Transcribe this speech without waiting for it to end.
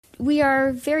We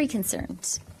are very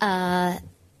concerned. I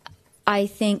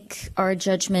think our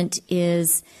judgment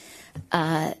is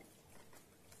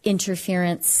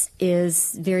interference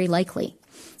is very likely.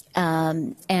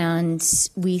 And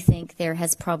we think there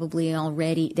have probably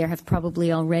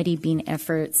already been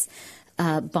efforts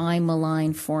by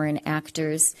malign foreign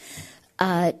actors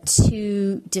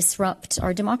to disrupt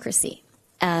our democracy.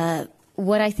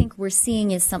 What I think we're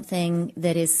seeing is something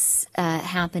that is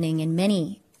happening in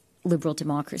many liberal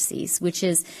democracies, which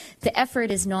is the effort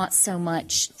is not so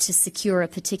much to secure a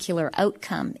particular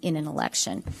outcome in an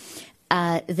election.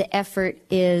 The effort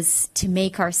is to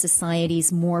make our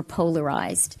societies more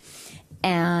polarized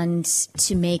and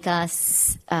to make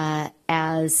us,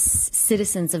 as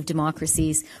citizens of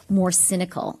democracies, more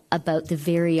cynical about the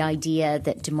very idea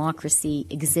that democracy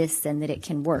exists and that it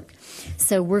can work.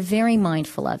 So we're very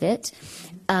mindful of it.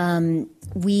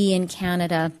 We in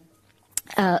Canada,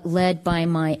 led by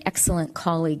my excellent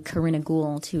colleague Karina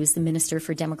Gould, who is the Minister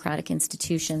for Democratic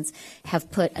Institutions,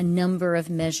 have put a number of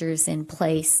measures in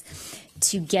place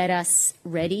to get us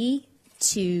ready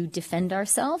to defend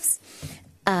ourselves.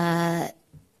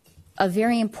 A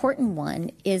very important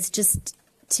one is just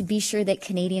to be sure that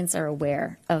Canadians are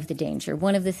aware of the danger.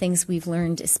 One of the things we've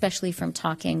learned, especially from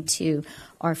talking to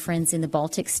our friends in the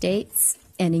Baltic states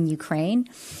and in Ukraine,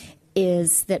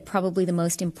 is that probably the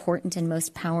most important and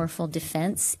most powerful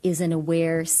defense is an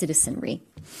aware citizenry.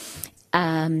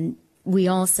 We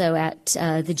also, at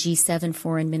the G7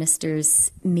 foreign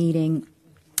ministers meeting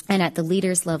and at the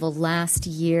leaders level last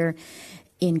year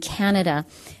in Canada,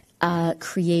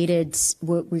 created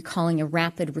what we're calling a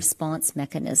rapid response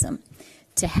mechanism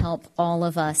to help all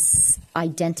of us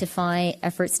identify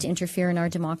efforts to interfere in our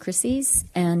democracies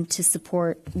and to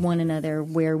support one another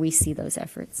where we see those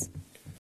efforts.